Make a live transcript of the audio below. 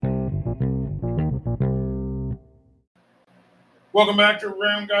Welcome back to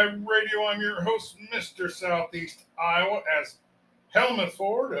Ram Guy Radio. I'm your host, Mr. Southeast Iowa, as Helmut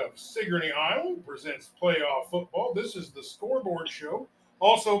Ford of Sigourney, Iowa presents playoff football. This is the Scoreboard Show,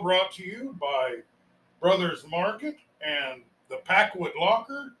 also brought to you by Brothers Market and the Packwood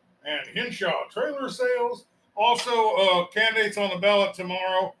Locker and Henshaw Trailer Sales. Also, candidates on the ballot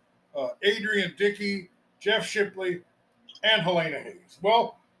tomorrow, Adrian Dickey, Jeff Shipley, and Helena Hayes.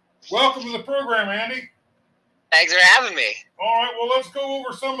 Well, welcome to the program, Andy. Thanks for having me. All right, well, let's go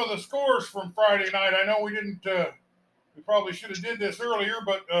over some of the scores from Friday night. I know we didn't, we probably should have did this earlier,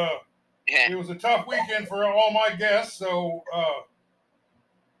 but it was a tough weekend for all my guests. So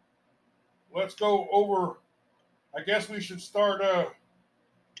let's go over. I guess we should start out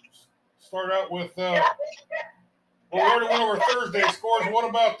with. Well, we already went over Thursday scores. What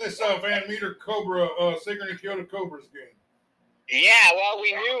about this Van Meter Cobra, Sigourney Kyoto Cobras game? Yeah, well,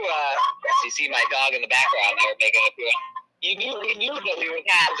 we knew. You see my dog in the background there making a point. We knew that we would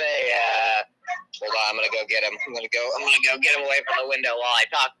have a. Hold on, I'm gonna go get him. I'm gonna go get him away from the window while I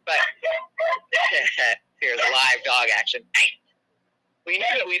talk. But here's live dog action. Hey, we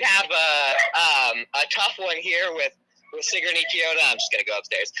knew that we'd have a tough one here with Sigourney Kyoto. I'm just gonna go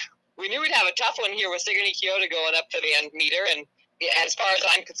upstairs. We knew we'd have a tough one here with Sigourney Kyoto going up to Van Meter, and as far as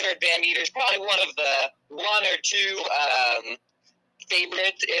I'm concerned, Van Meter's probably one of the one or two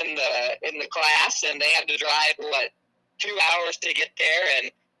favorites in the class, and they had to drive 2 hours to get there.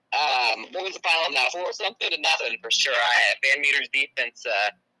 And what was the final now? 4-0 for sure. Van Meter's defense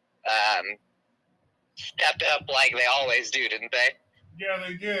stepped up like they always do, didn't they? Yeah,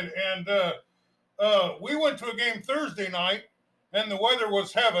 they did. And we went to a game Thursday night, and the weather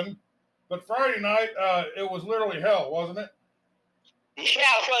was heaven. But Friday night, it was literally hell, wasn't it? Yeah,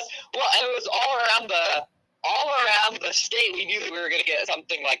 it was. Well, it was all around the state. We knew that we were going to get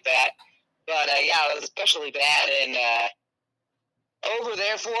something like that. But yeah, it was especially bad over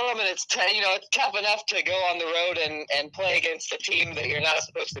there for them. And it's it's tough enough to go on the road and play against a team that you're not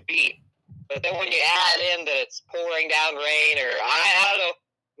supposed to beat. But then when you add in that it's pouring down rain, or I don't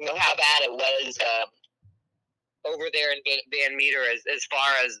know how bad it was over there in Van Meter as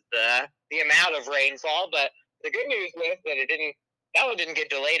far as the amount of rainfall. But the good news was that that one didn't get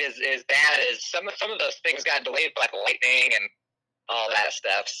delayed as bad as some of those things got delayed by lightning and all that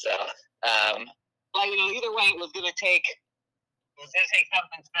stuff. So, either way, it was going to take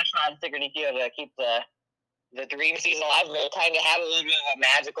something special out of Sigourney Kyoto to keep the dream season alive. They're trying to have a little bit of a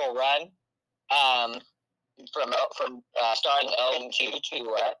magical run from starting 0-2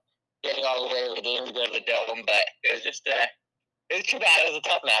 to getting all the way to the game to go to the Dome. But it was just it was too bad. It was a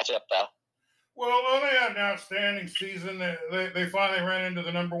tough matchup, though. Well, they had an outstanding season. They finally ran into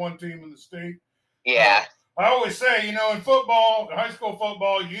the number one team in the state. Yeah. I always say, in football, high school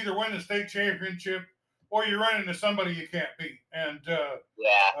football, you either win the state championship or you run into somebody you can't beat. And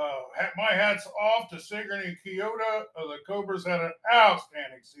my hat's off to Sigourney Kyoto. The Cobras had an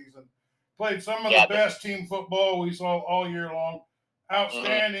outstanding season. Played some of the best team football we saw all year long.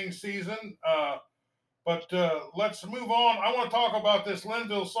 Outstanding season. But let's move on. I want to talk about this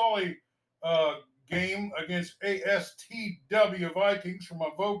Linville-Sully game against ASTW Vikings from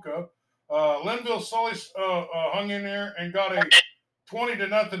Avoca. Linville-Sully hung in there and got a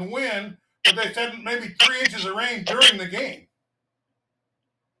 20-0 win, but they said maybe 3 inches of rain during the game.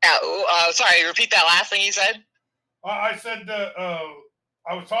 Sorry, repeat that last thing you said. I said I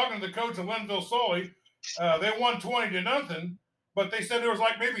was talking to the coach of Linville-Sully. They won 20-0, but they said there was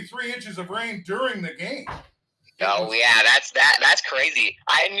maybe 3 inches of rain during the game. Oh yeah, that's crazy.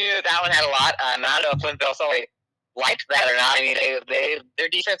 I knew that one had a lot. I don't know if Linville-Sully liked that or not. I mean, their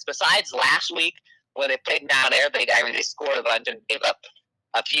defense, besides last week when they played down there, they scored a bunch and gave up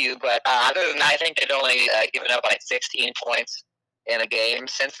a few. But other than that, I think they'd only given up 16 points in a game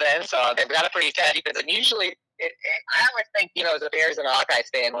since then. So they've got a pretty tough defense. And usually, I always think, as a Bears and Hawkeyes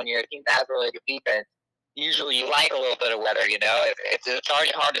fan, when you're a team that has a really good defense, usually you like a little bit of weather. If it's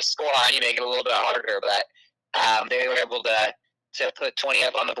already hard to score on, you make it a little bit harder. But they were able to put 20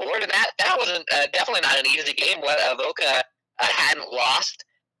 up on the board, and that wasn't definitely not an easy game. Avoca hadn't lost.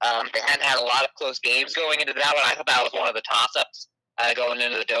 They hadn't had a lot of close games going into that one. I thought that was one of the toss-ups going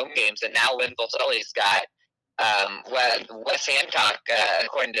into the Dome games, and now Linville-Sully's got West Hancock,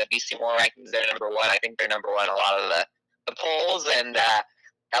 according to BC Moore rankings, they're number one. I think they're number one in a lot of the polls, and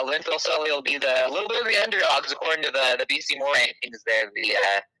Linville-Sully will be a little bit of the underdogs according to the BC Moore rankings.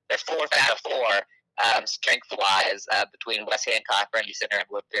 They're fourth out of four. Strength-wise, between West Hancock, Grundy Center, and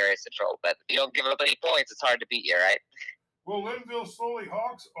Woodbury Central. But if you don't give up any points, it's hard to beat you, right? Well, Linville-Sully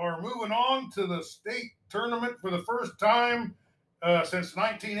Hawks are moving on to the state tournament for the first time since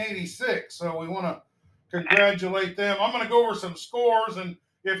 1986. So we want to congratulate them. I'm going to go over some scores, and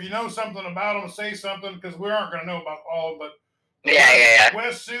if you know something about them, say something, because we aren't going to know about all of them. But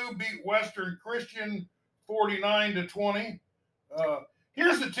West Sioux beat Western Christian 49-20.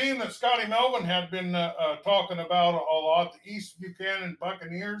 Here's the team that Scotty Melvin had been talking about a lot, the East Buchanan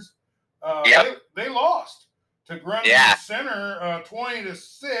Buccaneers. They lost to Grundy Center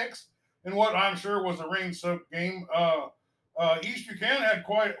 20-6 in what I'm sure was a rain-soaked game. East Buchanan had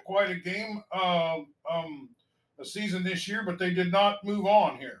quite a game a season this year, but they did not move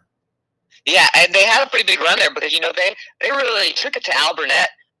on here. Yeah, and they had a pretty big run there because, they really took it to Alburnett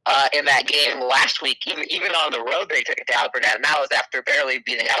in that game last week. Even on the road, they took it to Alburnett, and that was after barely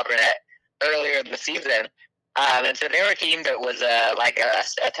beating Alburnett earlier in the season. And so they were a team that was like a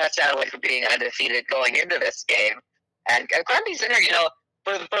touchdown away from being undefeated going into this game. And Grundy Center,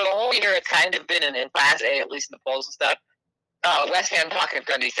 for the whole year, it's kind of been in Class A, at least in the polls and stuff. West Hancock and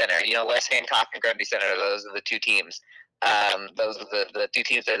Grundy Center. West Hancock and Grundy Center, those are the two teams. Those are the two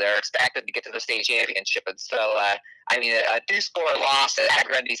teams that are expected to get to the state championship. And so, a 2-score loss at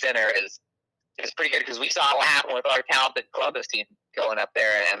Grundy Center is pretty good because we saw what happened with our talented Columbus team going up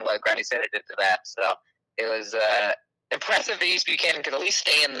there and what Grundy Center did to that. So it was impressive that East Buchanan could at least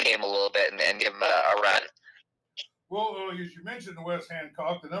stay in the game a little bit and give them a run. Well, as you mentioned, the West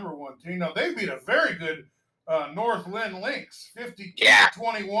Hancock, the number one team. Now, they beat a very good North Lynn Lynx,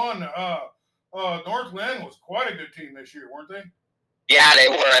 52-21. North Lynn was quite a good team this year, weren't they? Yeah, they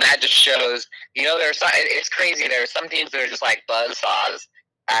were, and that just shows, it's crazy. There are some teams that are just like buzzsaws,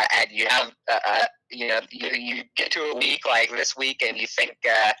 and you have, you get to a week like this week, and you think,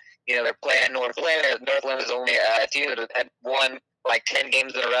 they're playing North Lynn. North Lynn is only a team that had won like 10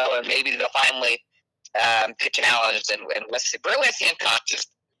 games in a row, and maybe they'll finally get challenged. And West Hancock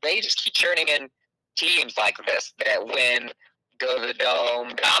they just keep churning in teams like this that win, go to the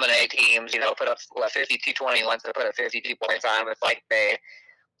Dome, dominate teams, put up 52-20 once they put up 52 points on them. It's like they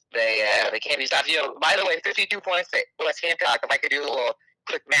can't be stopped. By the way, 52 points at West Hancock, if I could do a little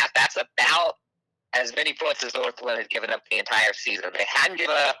quick math, that's about as many points as North Lynn had given up the entire season. They hadn't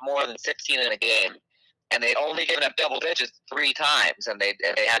given up more than 16 in a game, and they'd only given up double digits 3 times, and they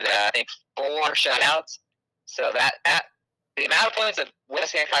had, I think, 4 shutouts. So that the amount of points that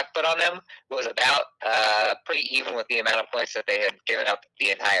West Hancock put on them was about pretty even with the amount of points that they had given up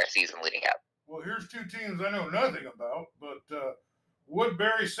the entire season leading up. Well, here's two teams I know nothing about, but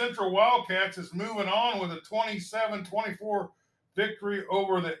Woodbury Central Wildcats is moving on with a 27-24 victory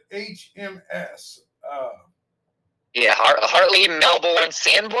over the HMS. Hartley Melbourne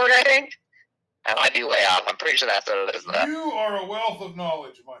Sandborn, I think. I might be way off. I'm pretty sure that's what it is. You are a wealth of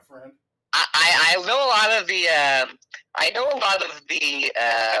knowledge, my friend. I know a lot of the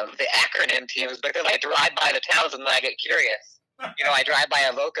acronym teams because I drive by the towns and then I get curious. I drive by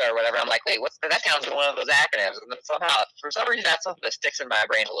Avoca or whatever. I'm like, wait, that sounds like one of those acronyms. And then somehow, for some reason, that's something that sticks in my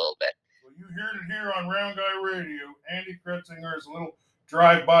brain a little bit. Well, you heard it here on Round Guy Radio. Andy Kretzinger is a little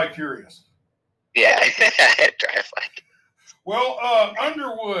drive-by curious. Yeah, drive-by. Well,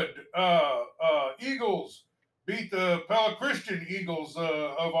 Underwood Eagles beat the Pella Christian Eagles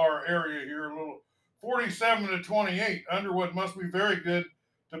of our area here a little 47-28. Underwood must be very good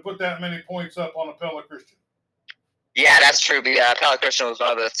to put that many points up on a Pella Christian. Yeah, that's true. Pella Christian was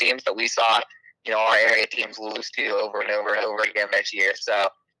one of those teams that we saw, our area teams lose to over and over and over again this year. So,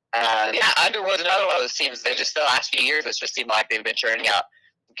 Underwood's another one of those teams that just the last few years, it's just seemed like they've been churning out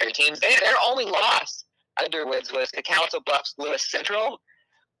great teams. Their only loss, Underwood's, was to Council Bluffs Lewis Central,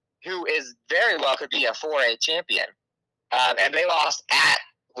 who is very well could be a 4A champion. And they lost at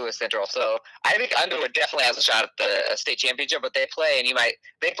Lewis Central. So I think Underwood definitely has a shot at the state championship, but they play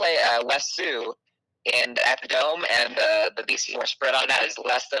West Sioux at the Dome, and the BC more spread on that is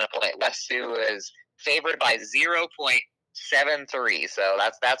less than a point. West Sioux is favored by 0.73. So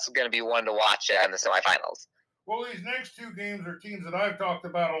that's going to be one to watch in the semifinals. Well, these next 2 games are teams that I've talked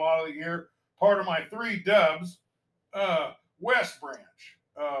about a lot of the year. Part of my 3 dubs, West Branch.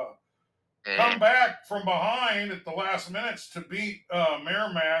 Come back from behind at the last minutes to beat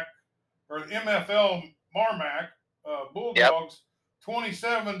Merrimack or MFL Marmac Bulldogs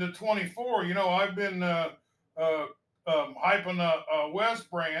 27-24. I've been hyping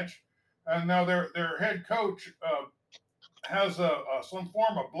West Branch, and now their head coach has some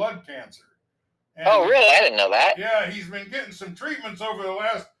form of blood cancer. And, really? I didn't know that. Yeah, he's been getting some treatments over the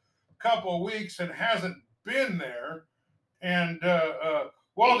last couple of weeks and hasn't been there. And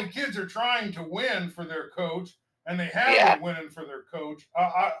while the kids are trying to win for their coach, and they have been winning for their coach,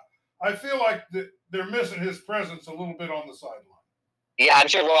 I feel like they're missing his presence a little bit on the sideline. Yeah, I'm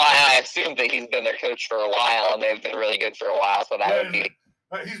sure. Well, I assume that he's been their coach for a while, and they've been really good for a while, so that would be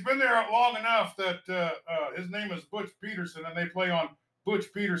He's been there long enough that his name is Butch Peterson, and they play on Butch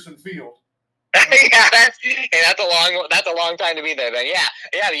Peterson Field. Yeah, that's a long time to be there. Then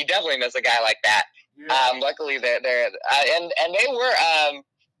yeah, you definitely miss a guy like that. Yeah. Luckily they're and they were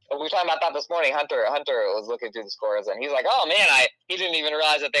we were talking about that this morning. Hunter was looking through the scores, and he's like, "Oh man, he didn't even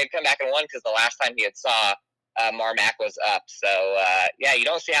realize that they'd come back and won because the last time he had saw Marmac was up." So yeah, you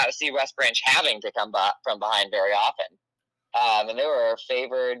don't see West Branch having to come from behind very often. And they were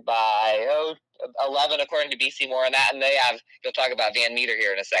favored by 11 according to BC Moore in that, and you'll talk about Van Meter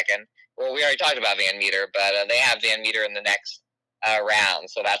here in a second. Well, we already talked about Van Meter, but they have Van Meter in the next round,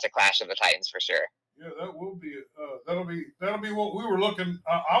 so that's a clash of the Titans for sure. Yeah, that will be that'll be what we were looking.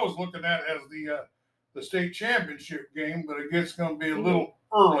 I was looking at as the state championship game, but I guess it's going to be a little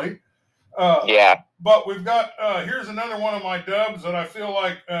early. Yeah. But we've got here's another one of my dubs that I feel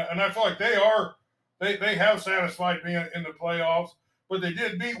like, and I feel like they have satisfied me in the playoffs, but they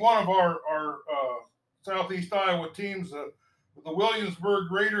did beat one of our Southeast Iowa teams, the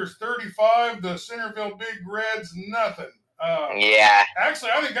Williamsburg Raiders 35, the Centerville Big Reds nothing. Yeah.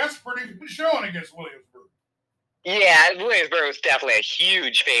 Actually, I think that's pretty good showing against Williamsburg. Yeah, Williamsburg was definitely a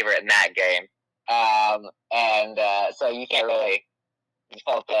huge favorite in that game. And so you can't really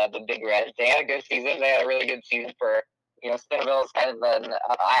fault the Big Reds. They had a good season. They had a really good season for, Centerville's kind of an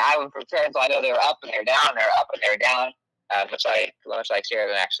I was from Sharon, so I know they were up and they're down. They're up and they're down, much like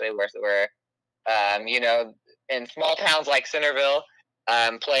Sheridan actually, where in small towns like Centerville,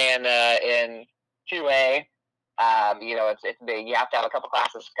 playing in 2A, it's big. You have to have a couple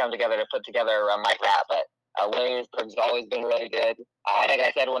classes come together to put together a run like that. But Williamsburg's always been really good. Like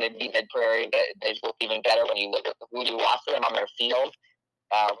I said, when they beat Mid Prairie, they look even better when you look at who you watch them on their field.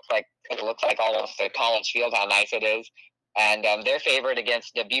 It looks like almost a college field, how nice it is. And they're favored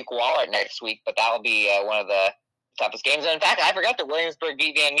against Dubuque Wahlert next week, but that will be one of the toughest games. And in fact, I forgot that Williamsburg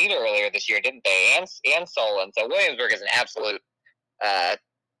beat Van Meter earlier this year, didn't they? And Solon. So Williamsburg is an absolute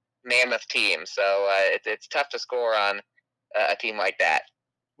mammoth team. So it's tough to score on a team like that.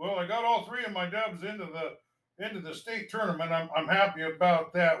 Well, I got all three of my dubs into the state tournament. I'm happy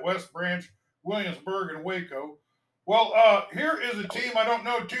about that. West Branch, Williamsburg, and Waco. Well, here is a team I don't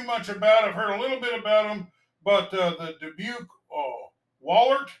know too much about. I've heard a little bit about them, but the Dubuque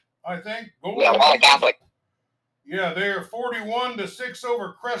Wahlert, I think. Wahlert Catholic. Yeah, they're 41-6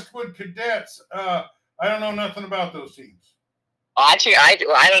 over Crestwood Cadets. I don't know nothing about those teams. I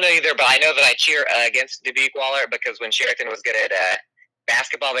don't know either, but I know that I cheer against Dubuque Wahlert because when Sheraton was good at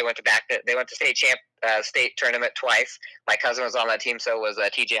basketball, they went to state tournament twice. My cousin was on that team, so was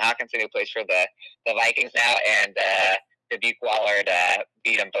TJ Hawkinson, who plays for the Vikings now, and Dubuque Wahlert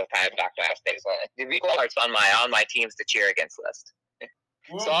beat them both times, knocked them out of state. So Dubuque Wallert's on my teams to cheer against list.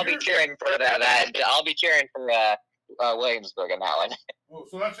 Well, so I'll be cheering for that. I'll be cheering for Williamsburg in that one. Oh,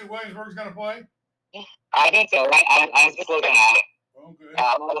 so that's who Williamsburg's going to play? I think so. I was just looking at it. Okay.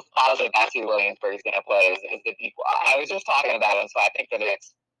 I'm almost positive that's who Williamsburg's going to play. Is the people. I was just talking about it, so I think that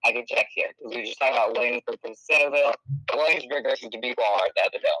I can check here because we were just talking about Williamsburg from Centerville. Williamsburg versus Dubuque Wahlert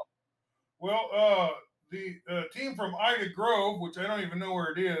at the Dome. Well, the team from Ida Grove, which I don't even know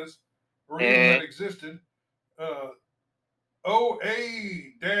where it is, or even that existed.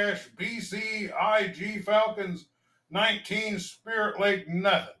 OA-BCIG Falcons 19, Spirit Lake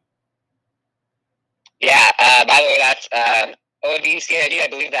nothing. Yeah, by the way, that's OA-BCIG. I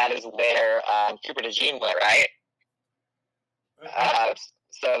believe that is where Cooper DeJean went, right?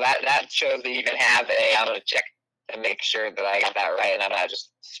 So that shows that you can have I'm going to check to make sure that I got that right, and I'm not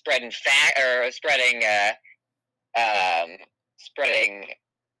just spreading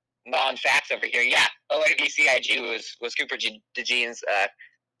non-facts over here. Yeah, OA-BCIG was Cooper DeJean's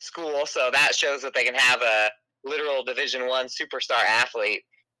school, so that shows that they can have a literal Division I superstar athlete,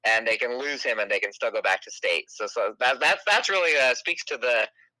 and they can lose him, and they can still go back to state. So that's really speaks to the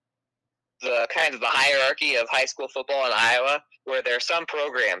kind of the hierarchy of high school football in Iowa, where there are some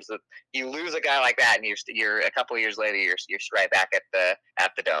programs that you lose a guy like that, and you're a couple of years later you're right back at the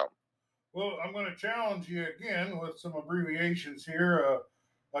Dome. Well, I'm going to challenge you again with some abbreviations here.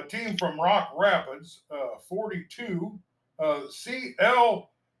 A team from Rock Rapids, 42, CL/G-LR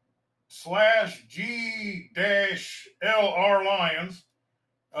Lions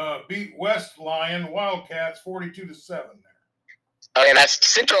beat West Lyon Wildcats 42-7 there. Okay, that's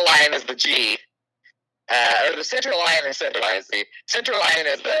Central Lyon is the G. Or the Central Lyon is Central Lyon is the Central Lyon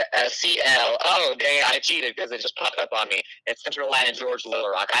is the CL. Oh, dang, I cheated because it just popped up on me. It's Central Lyon George Little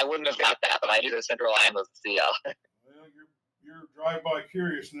Rock. I wouldn't have got that, but I knew that Central Lyon was the CL. Well, your drive-by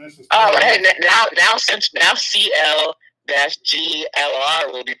curiousness is. Oh, hey, now CL-GLR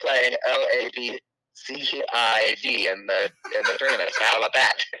will be playing OAB CIG in the tournament. So how about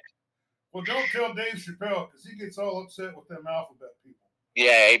that? Well, don't tell Dave Chappelle because he gets all upset with them alphabet people.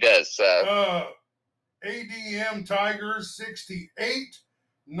 Yeah, he does. ADM Tigers 68,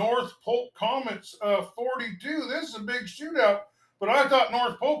 North Polk Comets 42. This is a big shootout, but I thought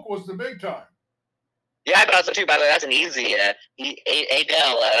North Polk was the big time. Yeah, I thought so too. By the way, that's an easy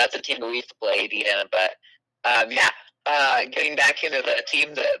ADL. That's a team that we used to play ADM, but getting back into the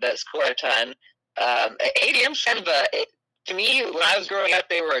team that score a ton. ADM's kind of to me, when I was growing up,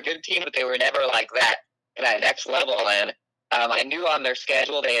 they were a good team, but they were never like that next level. And I knew on their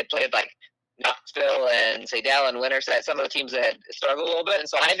schedule they had played like Knoxville and Sadell and Winterset, some of the teams that had struggled a little bit. And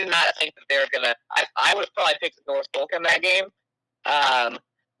so I did not think that they were going to – I would have probably picked North Polk in that game.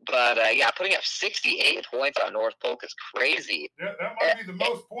 Putting up 68 points on North Polk is crazy. Yeah, that might be the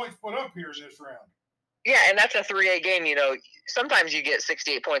most points put up here in this round. Yeah, and that's a 3A game. You know, sometimes you get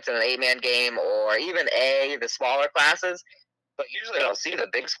 68 points in an 8-man game or even the smaller classes, but usually I don't see the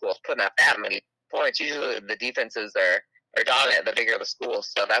big schools putting up that many points. Usually the defenses are dominant the bigger the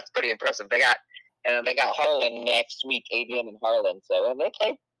schools, so that's pretty impressive. They got Harlan next week, ADM and Harlan, so and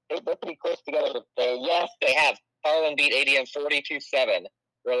they're pretty close together. Yes, they have. Harlan beat ADM 42-7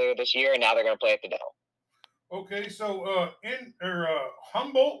 earlier this year, and now they're going to play at the Dome. Okay, so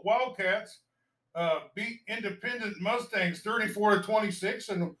Humboldt Wildcats beat Independent Mustangs 34-26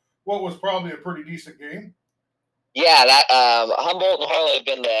 in what was probably a pretty decent game. Yeah, that Humboldt and Harlan have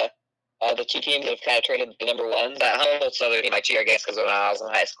been the two teams that have kind of traded the number ones. Humboldt's another team I cheer against because when I was in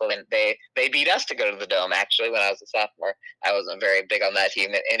high school, and they beat us to go to the Dome. Actually, when I was a sophomore, I wasn't very big on that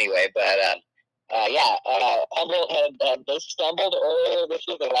team anyway, but. Humboldt had they stumbled earlier this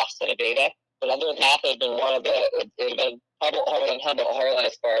year. They lost to Nevada, but other than that, they've been they've been Humboldt Harlan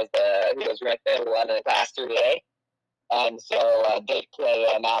as far as who was ranked number one in the class through today. So they play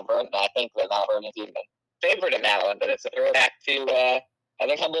Mount Vernon. I think that Mount Vernon is even favored in that one, but it's a throwback to I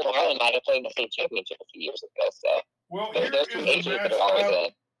think Humboldt Harlan might have played in the state championship a few years ago. So well, those two ages that are always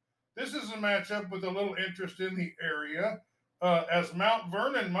in. This is a matchup with a little interest in the area, as Mount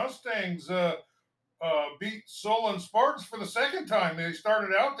Vernon Mustangs. Beat Solon Spartans for the second time. They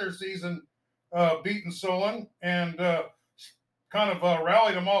started out their season beating Solon and kind of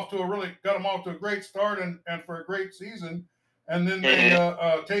rallied them off got them off to a great start and for a great season. And then they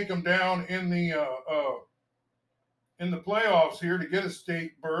take them down in the playoffs here to get a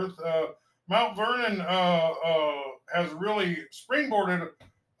state berth. Mount Vernon has really springboarded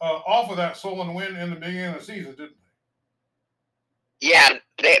off of that Solon win in the beginning of the season, didn't they? Yeah,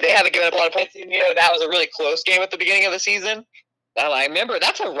 they haven't given up a lot of points. You know, that was a really close game at the beginning of the season. I remember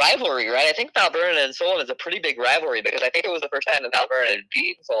that's a rivalry, right? I think Mount Vernon and Solon is a pretty big rivalry because I think it was the first time that Mount Vernon had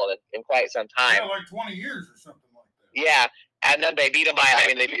beaten Solon in quite some time. Yeah, like 20 years or something like that. Yeah, and then they beat them by,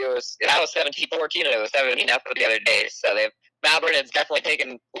 that was 17-14 and it was 17-0 the other day. So Mount Vernon's definitely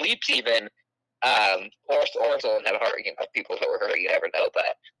taken leaps even. Or Solon had a hard game of people that were hurt, you never know, but.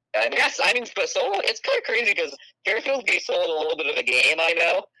 But Solon, it's kind of crazy because Fairfield gave Solon a little bit of a game, I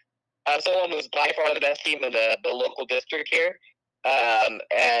know. Solon was by far the best team in the local district here. I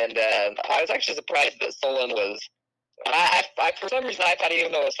was actually surprised that Solon was – for some reason, I thought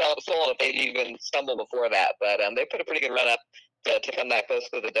even though it was Solon, if they'd even stumbled before that. But they put a pretty good run up to come that close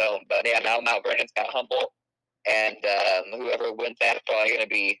to the Dome. But, yeah, now Mount Vernon's got Humboldt. And whoever wins that is probably going to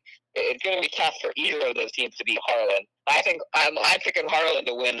be – it's going to be tough for either of those teams to beat Harlan. I think I'm picking Harlan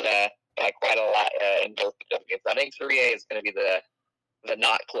to win by quite a lot in both of games. I think 3A is going to be the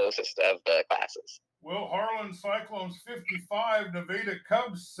not closest of the classes. Well, Harlan Cyclones 55, Nevada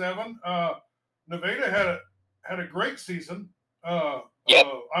Cubs 7. Nevada had a great season. Yep.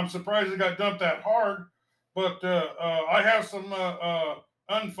 I'm surprised it got dumped that hard, but I have some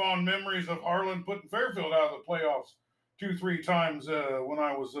unfond memories of Harlan putting Fairfield out of the playoffs 2-3 times when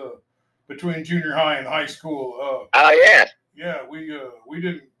I was between junior high and high school. Oh yeah. Yeah, we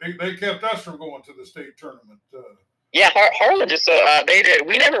didn't. They kept us from going to the state tournament. Yeah, Harlan just they did.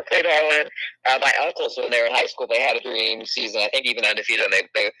 We never played Harlan. My uncles, when they were in high school, they had a dream season. I think even undefeated. And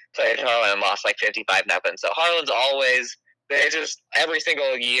they played Harlan and lost like 55-0. So Harlan's always they just every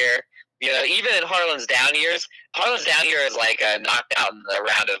single year. You know, even in Harlan's down year is like knocked out in the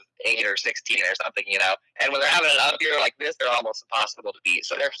round of 8 or 16 or something, you know. And when they're having an up year like this, they're almost impossible to beat.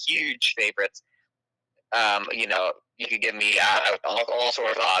 So they're huge favorites. You know, you could give me all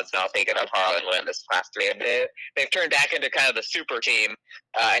sorts of odds, and I'll take it up Harlan winning this class 3. And they've turned back into kind of the super team.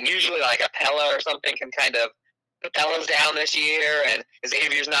 And usually like a Pella or something can kind of – Pella's down this year, and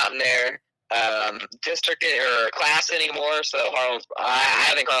Xavier's not in there. district or class anymore. So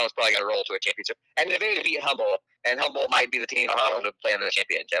I think Harlan's probably going to roll to a championship. And they may beat Humboldt, and Humboldt might be the team Harlan would play in the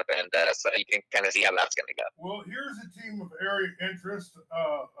championship. And so you can kind of see how that's going to go. Well, here's a team of area interest.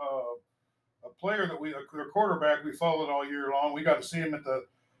 A player that their quarterback we followed all year long. We got to see him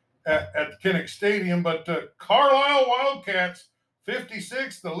at Kinnick Stadium. But Carlisle Wildcats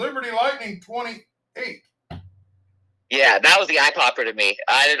 56, the Liberty Lightning 28. Yeah, that was the eye popper to me.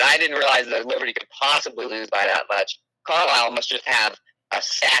 I didn't realize that Liberty could possibly lose by that much. Carlisle must just have a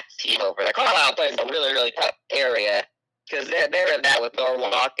stacked team over there. Carlisle plays a really, really tough area because they're in that with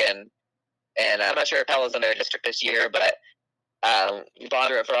Norwalk and I'm not sure if Pella's in their district this year, but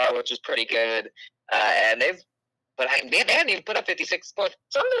Bondurant Farrar, which is pretty good, and they hadn't even put up 56 points.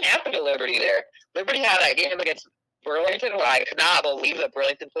 Something happened to Liberty there. Liberty had that game against Burlington where I could not believe that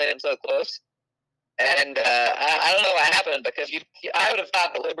Burlington played them so close. And I don't know what happened because I would have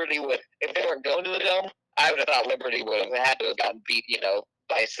thought that Liberty would, if they weren't going to the Dome, I would have thought Liberty would have had to have gotten beat,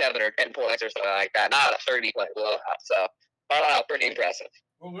 by 7 or 10 points or something like that, not a 30-point blowout. So, pretty impressive.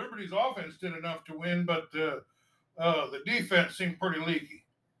 Well, Liberty's offense did enough to win, but the defense seemed pretty leaky.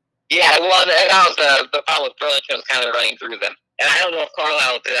 Yeah, well, that was the problem with Burlington was kind of running through them. And I don't know if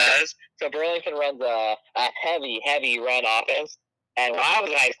Carlisle does. So Burlington runs a heavy run offense. And when I was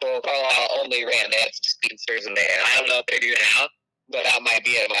in high school, Carlisle only ran. They had some speedsters in there. And I don't know if they do now, but that might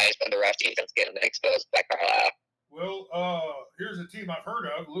be advice when the rough defense getting exposed by Carlisle. Well, here's a team I've heard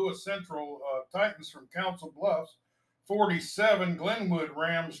of, Lewis Central Titans from Council Bluffs, 47, Glenwood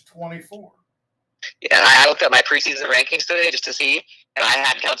Rams 24. Yeah, I looked at my preseason rankings today just to see, and I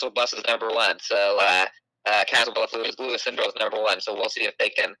had Council Bluffs as number 1. So Council Bluffs Lewis Central is number 1. So we'll see if they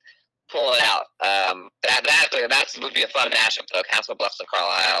can pull it out. That would be a fun matchup, though. Council Bluffs and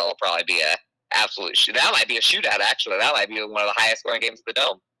Carlisle will probably be an absolute shoot. That might be a shootout, actually. That might be one of the highest scoring games of the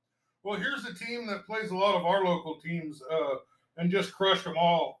Dome. Well, here's a team that plays a lot of our local teams and just crushed them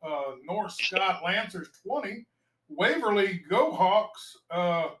all. North Scott Lancers 20, Waverly Go Hawks,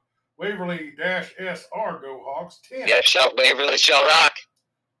 Waverly-SR Go Hawks 10. Yeah, Waverly Shell Rock.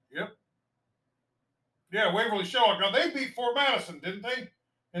 Yep. Yeah, Waverly Shell Rock. Now, they beat Fort Madison, didn't they,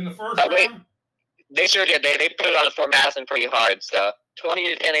 in the first round? They sure did. They put it on Fort Madison pretty hard. So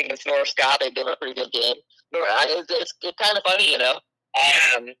 20-10 against North Scott. They've done a pretty good game. It's kind of funny,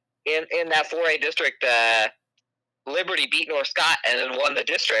 in that 4A district, Liberty beat North Scott and then won the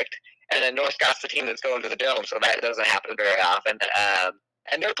district. And then North Scott's the team that's going to the Dome, so that doesn't happen very often.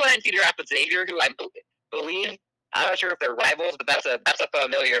 And they're playing Cedar Rapids Xavier, who I believe, I'm not sure if they're rivals, but that's a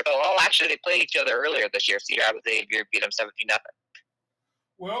familiar. Oh, actually, they played each other earlier this year. Cedar Rapids Xavier beat them 17-0.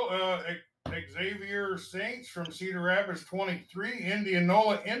 Well, Xavier Saints from Cedar Rapids 23,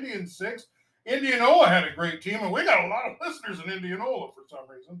 Indianola Indians 6. Indianola had a great team, and we got a lot of listeners in Indianola for some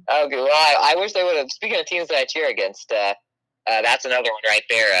reason. Okay, well, I wish they would have. Speaking of teams that I cheer against, that's another one right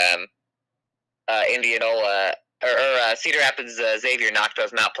there. Indianola or Cedar Rapids Xavier knocked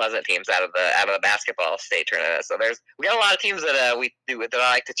those Mount Pleasant teams out of the basketball state tournament. So we got a lot of teams that we do that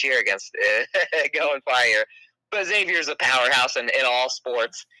I like to cheer against going far here. But Xavier's a powerhouse in all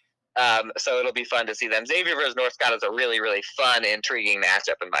sports. So it'll be fun to see them. Xavier versus North Scott is a really, really fun, intriguing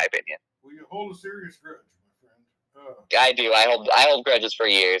matchup, in my opinion. Well, you hold a serious grudge, my friend. I do. I hold grudges for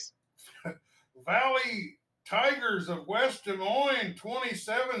years. Valley Tigers of West Des Moines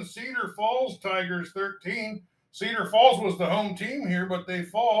 27, Cedar Falls Tigers 13. Cedar Falls was the home team here, but they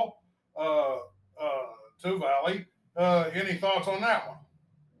fall to Valley. Any thoughts on that one?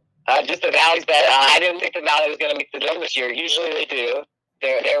 Just the Valley's bet. I didn't think the Valley was going to make the Dome this year. Usually they do.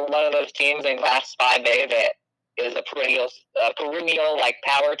 They're one of those teams in Class 5A that is a perennial like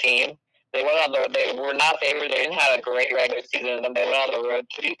power team. They were not favored. They didn't have a great regular season, and they went on the road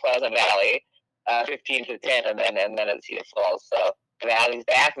to Pleasant Valley, 15-10, and then at Cedar Falls. So the Valley's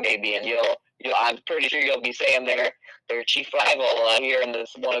back maybe, and I'm pretty sure you'll be saying their chief rival here in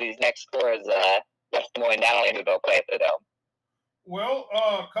one of these next scores, West Des Moines Valley, to go play at the Dome. Well,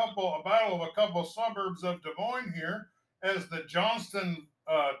 a battle of a couple suburbs of Des Moines here, as the Johnston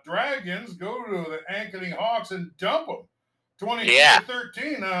Dragons go to the Ankeny Hawks and dump them,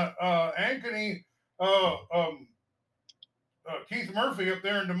 22-13. Ankeny, Keith Murphy up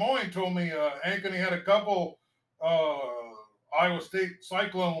there in Des Moines told me Ankeny had a couple Iowa State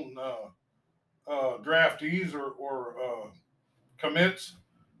Cyclone draftees or commits.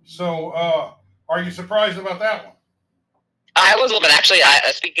 So, are you surprised about that one? I was a little bit. Actually,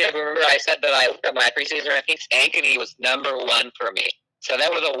 speaking of, remember I said that I looked at my preseason rankings. Ankeny was number 1 for me. So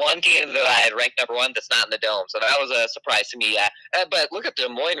that was the one team that I had ranked number 1 that's not in the Dome. So that was a surprise to me. But look at the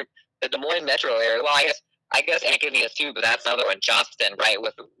Des Moines metro area. Well, I guess I guess Ankeny is too, but that's another one. Johnston, right,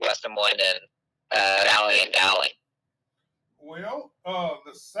 with West Des Moines and Valley and Dowling. Well,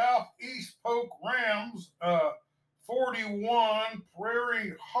 the Southeast Polk Rams, 41,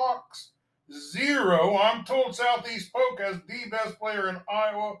 Prairie Hawks 0. I'm told Southeast Polk has the best player in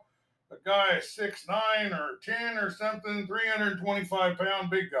Iowa. A guy 6'9" or 10 or something, 325-pound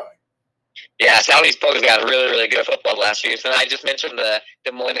big guy. Yeah, Southeast Polk has got really, really good football last year. So I just mentioned the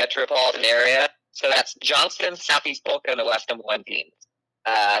Des Moines metropolitan area. So that's Johnston, Southeast Polk, and the West Des Moines teams.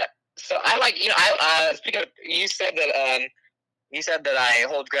 So I like, speaking of, you said that I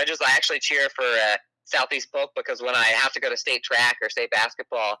hold grudges. I actually cheer for Southeast Polk because when I have to go to state track or state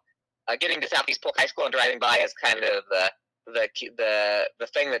basketball, getting to Southeast Polk High School and driving by is kind of the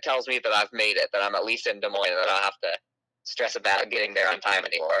thing that tells me that I've made it, that I'm at least in Des Moines, and that I don't have to stress about getting there on time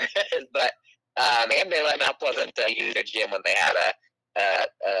anymore. But and they let Mount Pleasant use their gym when they had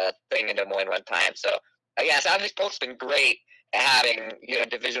a thing in Des Moines one time. So yeah, Southeast Polk's been great at having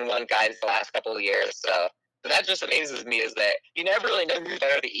Division I guys the last couple of years. So that just amazes me, is that you never really know who's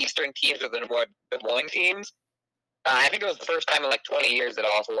better, the Eastern teams or the Des Moines teams. I think it was the first time in like 20 years that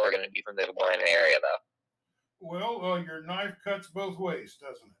all four are going to be from the Des Moines area, though. Well, your knife cuts both ways,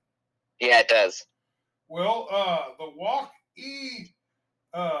 doesn't it? Yeah, it does. Well, the Waukee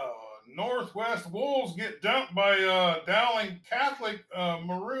Northwest Wolves get dumped by Dowling Catholic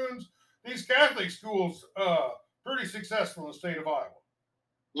Maroons. These Catholic schools pretty successful in the state of Iowa.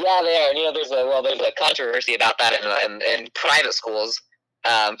 Yeah, they are. There's a controversy about that in private schools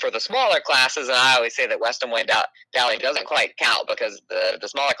for the smaller classes, and I always say that West Des Moines Dowling doesn't quite count because the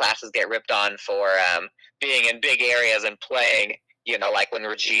smaller classes get ripped on for being in big areas and playing. Like when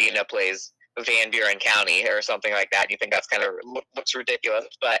Regina plays Van Buren County or something like that. You think that's kind of looks ridiculous,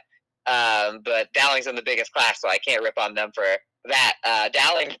 but Dowling's in the biggest class, so I can't rip on them for that.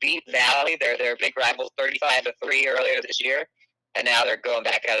 Dowling beat Valley. They're big rivals, 35-3 earlier this year. And now they're going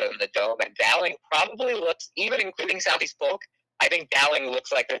back out in the dome. And Dowling probably looks, even including Southeast Polk, I think Dowling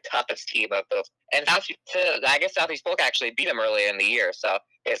looks like the toughest team of those. And I guess Southeast Polk actually beat them earlier in the year. So,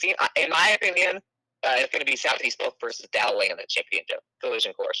 in my opinion, it's going to be Southeast Polk versus Dowling in the championship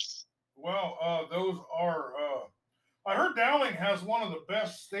collision course. Well, those are. I heard Dowling has one of the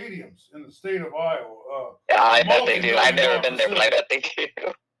best stadiums in the state of Iowa. Yeah, I bet they do. I've never been there, but I bet they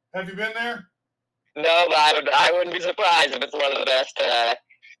do. Have you been there? No, but I wouldn't be surprised if it's one of the best.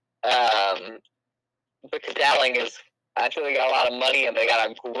 Because Dowling is actually got a lot of money and they got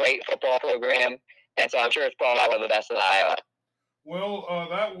a great football program, and so I'm sure it's probably one of the best in Iowa. Well,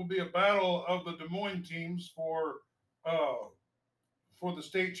 that will be a battle of the Des Moines teams for the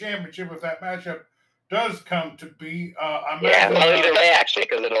state championship if that matchup does come to be. Either way, actually,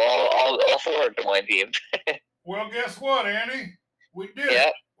 because it'll all four Des Moines teams. Well, guess what, Andy? We did.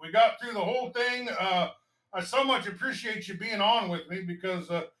 Yep. We got through the whole thing. I so much appreciate you being on with me because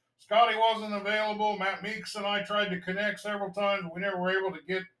Scotty wasn't available. Matt Meeks and I tried to connect several times. We never were able to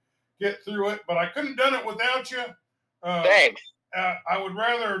get through it, but I couldn't have done it without you. Thanks. I would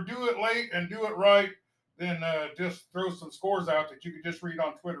rather do it late and do it right than just throw some scores out that you could just read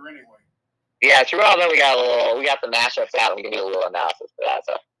on Twitter anyway. Yeah, true. Well, then we got the matchups out. We can do a little analysis for that.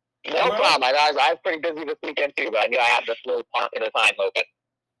 So no problem. I was pretty busy this weekend too, but I knew I had this little pocket of time open.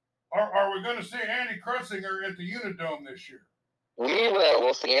 Are we going to see Andy Krutzinger at the Unidome this year? We will.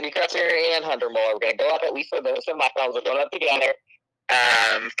 We'll see Andy Krutzinger and Hunter Moore. We're going to go up at least for the semifinals. We're going up together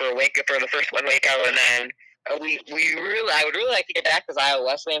for the first one Waco, and then I would really like to get back because Iowa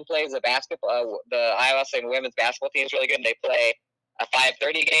Wesleyan plays the basketball. The Iowa Wesleyan women's basketball team is really good, and they play a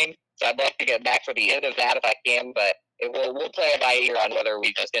 5:30 game. So I'd like to get back for the end of that if I can, but we'll play it by ear on whether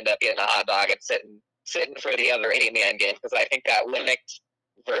we just end up getting a hot dog and sitting for the other 8-man game, because I think that Limerick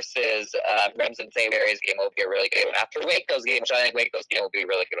versus Remsen St. Mary's game will be a really good one. After Waco's game, which I think Waco's game will be a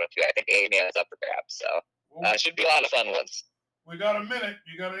really good one too. I think 8-man is up for grabs, so it should be a lot of fun ones. We got a minute.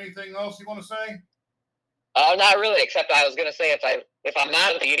 You got anything else you want to say? Not really, except I was going to say if I'm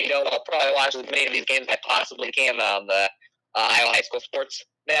not at the Unidome, I'll probably watch as many of these games as I possibly can on the Iowa High School Sports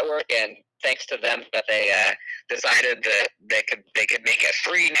Network, and thanks to them that they decided that they could make it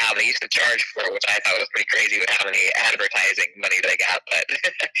free now. They used to charge for it, which I thought was pretty crazy with how many advertising money they got, but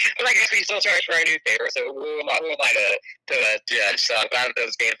I guess we still charge for our newspaper, so who am I to judge? So I'm glad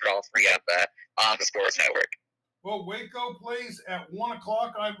those games are all free on the Sports Network. Well, Waco plays at 1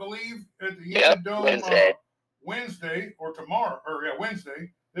 o'clock, I believe, at the Unidome Wednesday or tomorrow,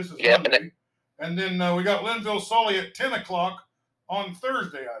 Wednesday. This is Monday. And then we got Linville-Sully at 10 o'clock on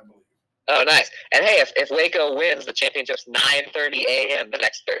Thursday, I believe. Oh, nice. And hey, if Waco wins, the championship's 9:30 a.m. the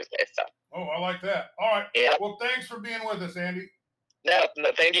next Thursday. So. Oh, I like that. All right. Yeah. Well, thanks for being with us, Andy. No,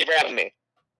 thank you for having me.